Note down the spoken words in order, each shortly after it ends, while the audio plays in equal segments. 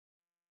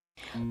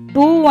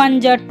2 1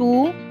 जा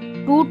 2,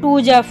 2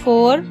 2 जा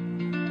 4,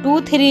 2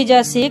 3 जा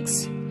 6,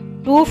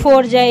 2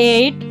 4 जा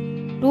 8,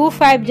 2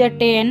 5 जा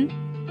 10,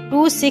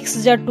 2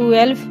 6 जा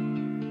 12,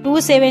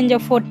 2 7 जा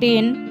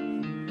 14,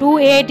 2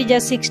 8 जा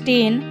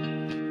 16,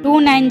 2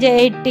 9 जा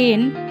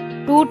 18,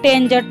 2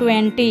 10 जा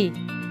 20,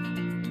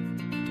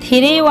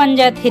 3 1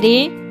 जा 3,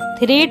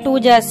 3 2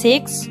 जा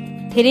 6,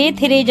 3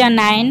 3 जा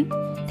 9,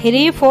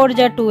 3 4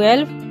 जा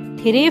 12,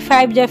 3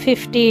 5 जा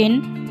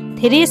 15,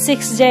 3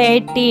 6 जा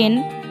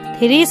 18,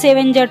 3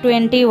 7 जा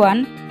 21,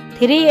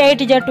 3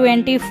 8 जा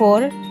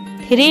 24,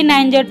 3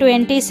 9 जा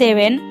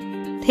 27,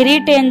 3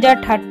 10 जा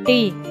 30,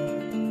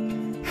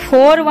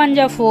 4 1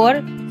 जा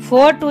 4,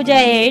 4 2 जा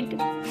 8,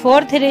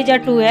 4 3 जा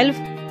 12,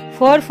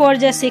 4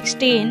 4 जा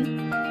 16,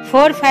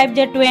 4 5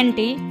 जा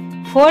 20,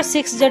 4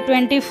 6 जा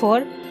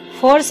 24,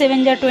 4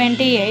 7 जा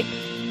 28,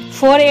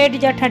 4 8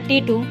 जा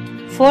 32,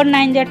 4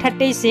 9 जा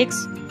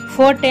 36,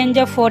 4 10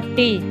 जा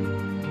 40,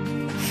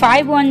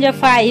 5 1 जा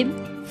 5,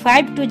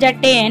 5 2 जा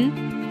 10,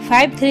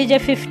 5 3 जा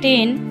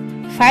 15,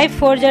 5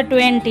 4 जा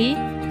 20,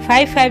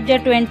 5 5 जा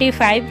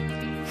 25,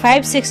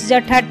 5 6 जा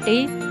 30,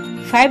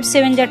 5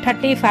 7 जा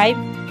 35,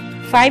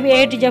 5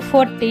 8 जा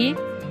 40,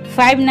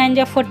 5 9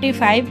 जा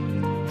 45,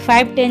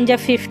 5 10 जा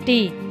 50,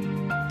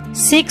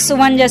 6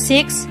 1 जा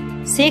 6,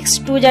 6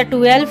 2 जा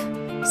 12,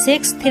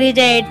 6 3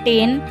 जा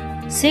 18,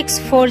 6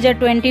 4 जा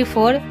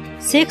 24,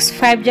 6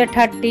 5 जा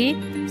 30,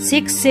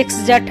 6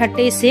 6 जा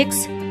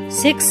 36,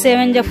 6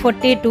 7 जा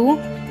 42,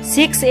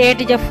 6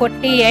 8 जा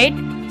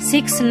 48,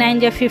 6 9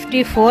 जा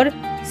 54,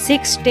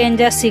 6 10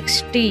 जा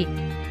 60,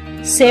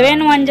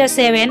 7 1 जा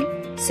 7,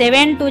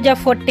 7 2 जा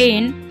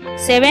 14,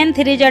 7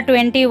 3 जा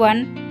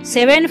 21,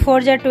 7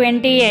 4 जा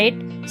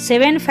 28,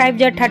 7 5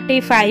 जा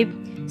 35,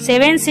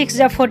 7 6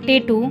 जा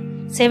 42,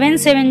 7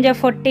 7 जा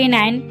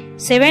 49,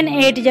 7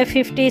 8 जा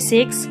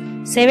 56,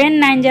 7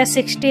 9 जा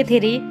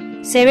 63,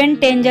 7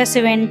 10 जा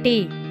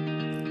 70,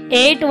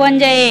 8 1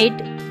 जा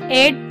 8,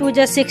 8 2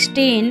 जा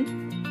 16,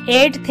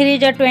 8 3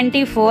 जा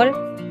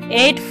 24,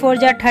 8 4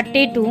 जा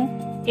 32,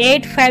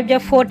 8 5 जा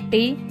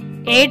 40,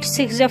 8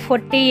 6 जा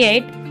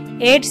 48,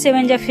 8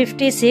 7 जा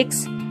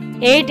 56,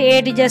 8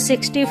 8 जा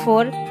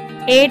 64,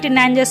 8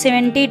 9 जा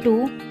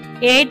 72,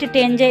 8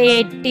 10 जा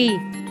 80,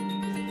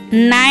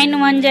 9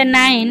 1 जा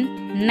 9,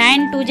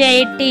 9 2 जा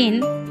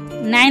 18,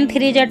 9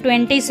 3 जा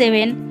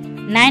 27,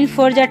 9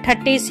 4 जा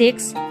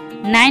 36,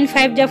 9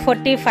 5 जा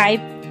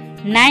 45,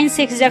 9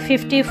 6 जा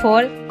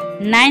 54,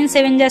 9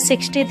 7 जा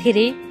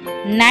 63,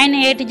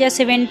 9 8 जा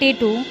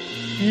 72,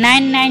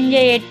 9 9 जा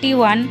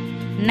 81,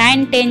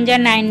 9 10 जा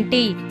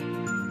 90,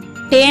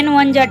 10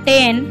 1 जा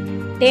 10,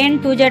 10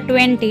 2 जा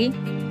 20,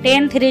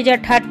 10 3 जा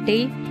 30,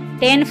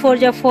 10 4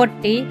 जा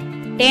 40,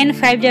 10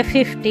 5 जा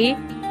 50,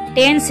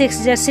 10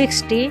 6 जा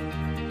 60,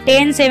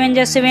 10 7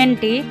 जा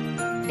 70,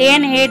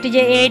 10 8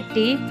 जा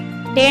 80,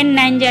 10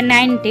 9 जा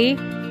 90,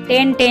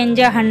 10 10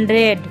 जा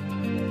 100,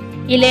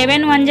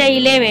 11 1 जा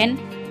 11,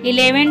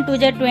 11 2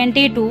 जा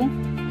 22,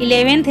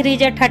 11 3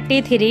 जा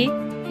 33,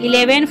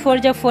 11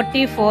 4 जा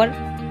 44,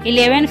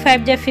 11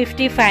 5 जा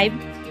 55,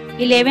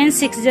 11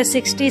 6 जा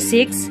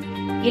 66,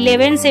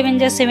 11 7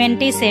 जा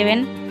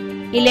 77,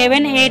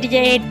 11 8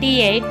 जा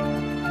 88,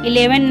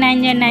 11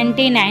 9 जा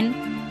 99,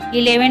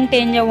 11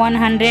 10 जा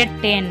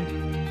 110,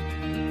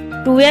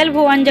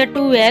 12 1 जा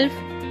 12,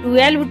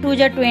 12 2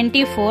 जा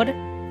 24,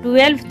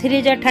 12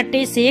 3 जा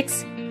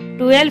 36,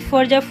 12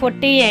 4 जा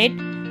 48,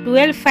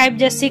 12 5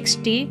 जा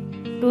 60,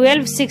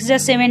 12 6 जा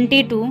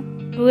 72,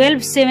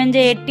 12 7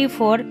 जा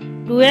 84,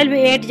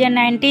 12 8 जा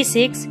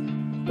 96,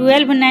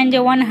 12 9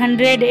 जा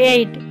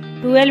 108,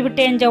 12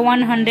 10 जा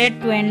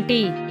 120,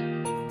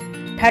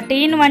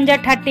 13 1 जा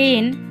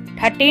 13,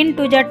 13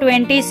 2 जा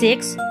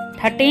 26,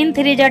 13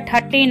 3 जा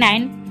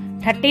 39,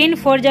 13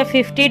 4 जा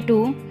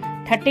 52,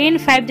 13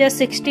 5 जा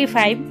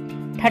 65,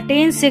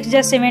 13 6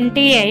 जा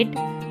 78,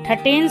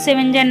 13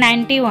 7 जा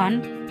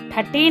 91,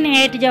 13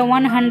 8 जा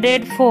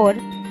 104,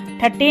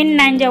 13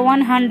 9 जा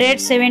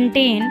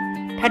 117,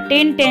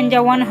 13 10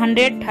 जा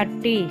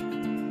 130,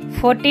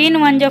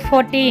 14 1 जा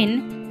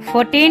 14,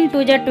 14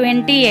 2 जा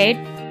 28,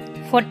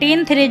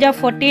 14 3 जा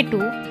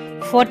 42,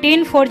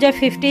 14 4 जा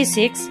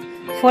 56,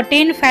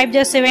 14 5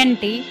 जा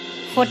 70,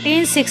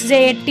 14 6 जा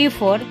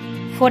 84,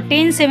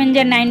 14 7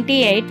 जा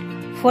 98,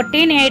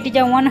 14 8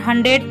 जा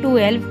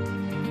 112,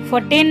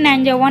 14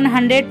 9 जा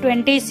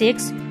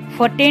 126,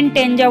 14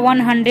 10 जा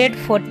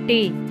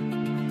 140,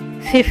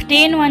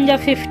 15 1 जा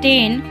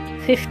 15,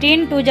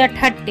 15 2 जा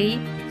 30,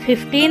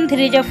 15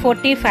 3 जा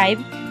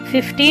 45,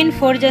 15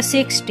 4 जा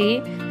 60,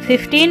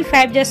 15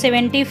 5 जा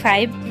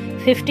 75,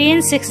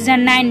 15 6 जा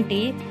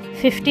 90,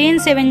 15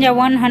 7 जा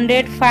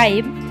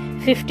 105,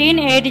 15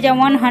 8 जा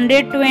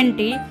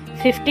 120,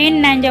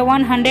 15 9 जा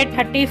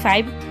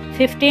 135,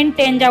 15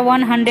 10 जा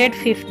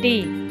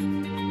 150,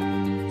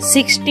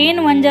 16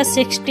 1 जा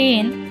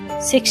 16,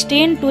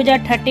 16 2 जा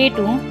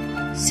 32,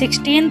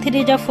 16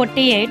 3 जा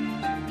 48,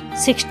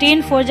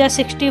 16 4 जा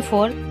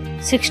 64,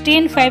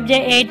 16 5 जा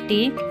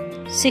 80,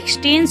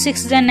 16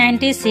 6 जा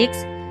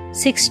 96,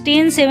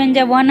 16 7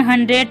 जा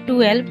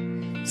 112,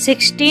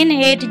 16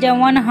 8 ja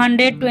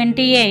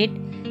 128,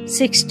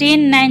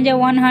 16 9 ja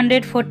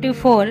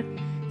 144,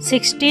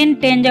 16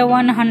 10 ja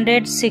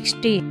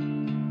 160,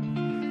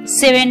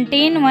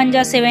 17 1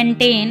 ja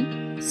 17,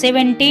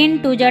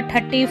 17 2 ja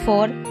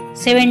 34,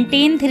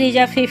 17 3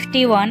 ja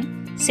 51,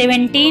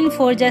 17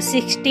 4 ja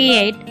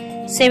 68,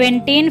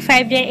 17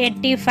 5 ja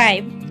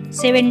 85,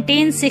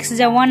 17 6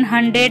 ja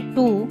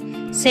 102,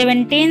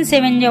 17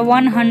 7 ja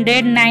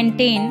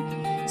 119,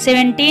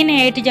 17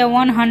 8 ja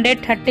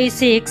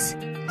 136,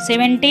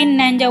 17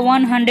 9 ja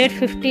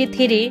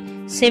 153,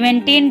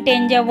 17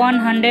 10 ja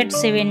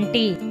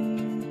 170,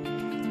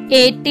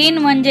 18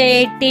 1 ja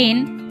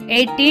 18,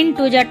 18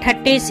 2 ja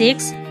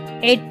 36,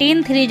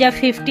 18 3 ja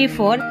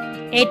 54,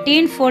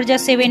 18 4 ja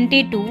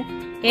 72,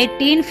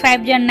 18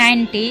 5 ja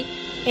 90,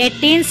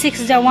 18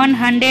 6 ja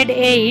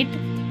 108,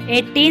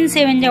 18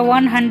 7 ja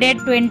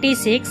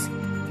 126,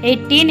 18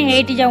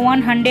 8 ja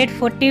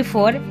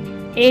 144,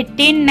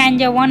 18 9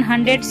 ja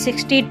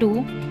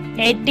 162,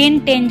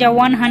 18 10 ja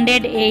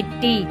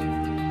 180,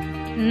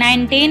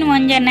 19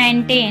 1 ja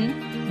 19,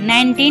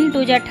 19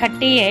 2 ja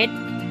 38,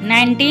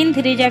 19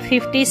 3 ja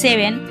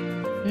 57,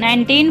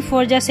 19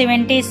 4 ja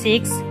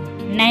 76,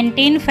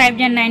 19 5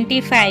 ja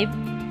 95,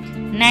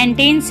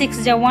 19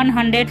 6 ja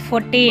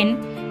 114,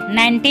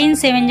 19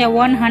 7 ja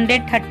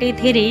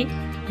 133,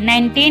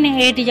 19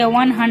 8 ja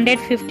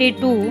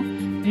 152,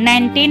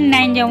 19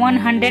 9 ja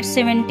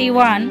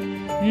 171,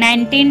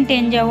 19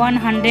 10 ja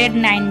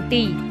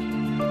 190,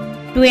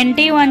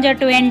 21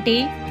 ja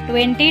 20,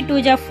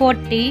 22 ja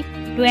 40,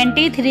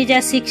 23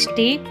 ja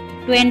 60,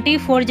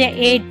 24 ja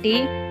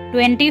 80,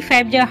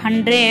 25 ja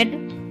 100,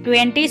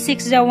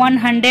 26 ja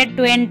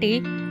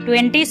 120,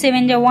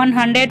 27 ja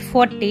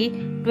 140,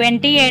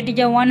 28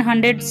 ja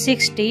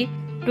 160,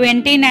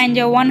 29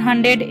 ja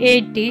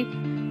 180,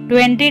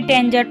 20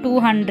 10 ja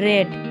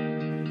 200,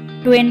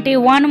 21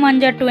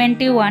 1 ja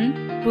 21,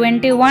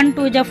 21 2 ja 42, 21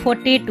 3 ja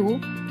 63,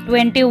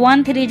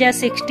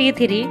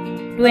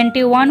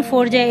 21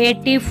 4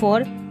 ja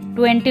 84,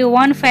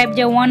 21 5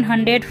 ja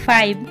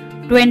 105,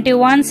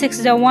 21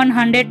 6 ja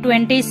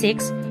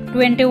 126,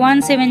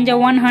 21 7 ja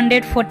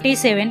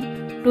 147,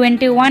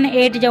 21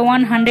 8 ja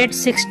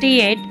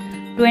 168,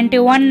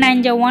 21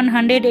 9 ja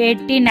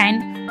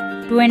 189,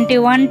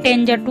 21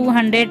 10 ja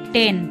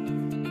 210,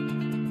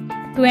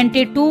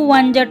 22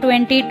 1 ja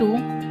 22,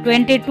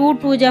 22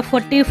 2 ja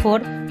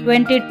 44,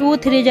 22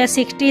 3 ja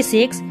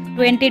 66,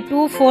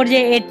 22 4 ja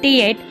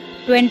 88,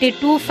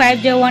 22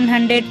 5 ja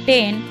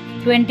 110,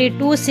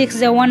 22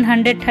 6 ja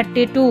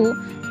 132,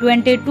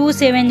 22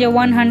 7 ja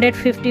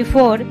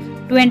 154,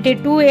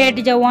 22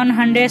 8 ja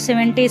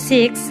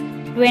 176,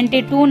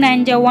 22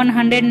 9 ja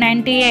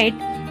 198,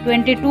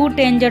 22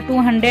 10 ja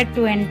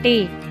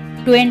 220,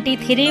 23 1 ja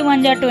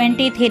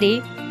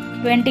 23,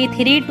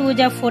 23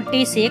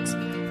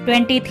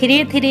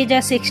 2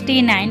 ja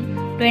 46,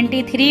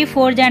 23 3 ja 69, 23 4 ja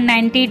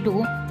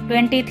 92,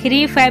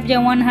 23 5 ja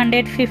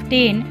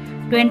 115,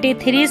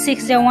 23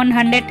 6 ja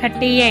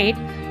 138,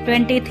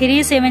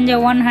 23 7 ja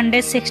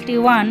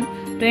 161,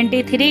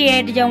 23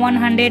 8 ja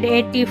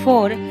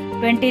 184,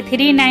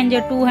 23 9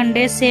 ja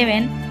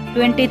 207,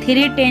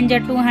 23 10 ja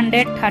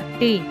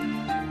 230,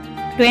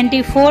 24 1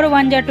 ja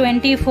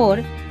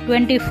 24,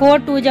 24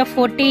 2 ja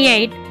 48,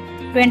 24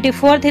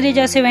 3 ja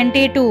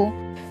 72,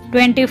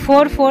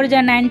 24 4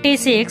 ja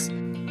 96,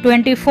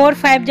 24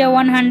 5 ja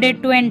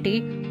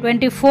 120,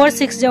 24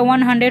 6 ja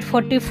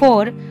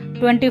 144,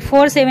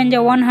 24 7 ja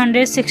 168,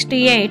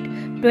 24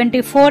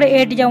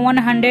 8 ja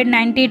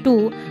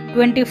 192,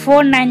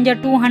 24 9 ja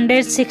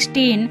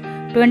 216,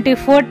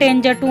 24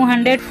 10 ja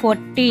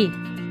 240,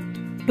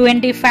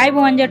 25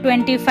 1 ja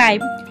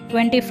 25,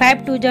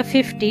 25 2 ja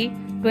 50,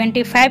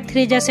 25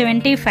 3 ja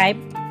 75,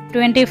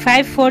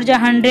 25 4 ja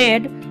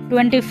 100,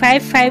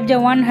 25 5 ja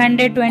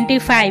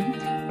 125,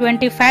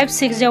 25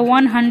 6 ja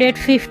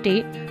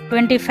 150,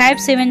 25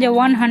 7 ja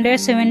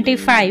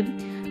 175,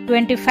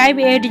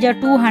 25 8 ja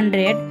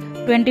 200,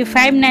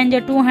 25 9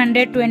 ja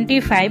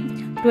 225,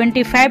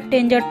 25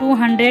 10 ja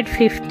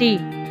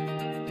 250.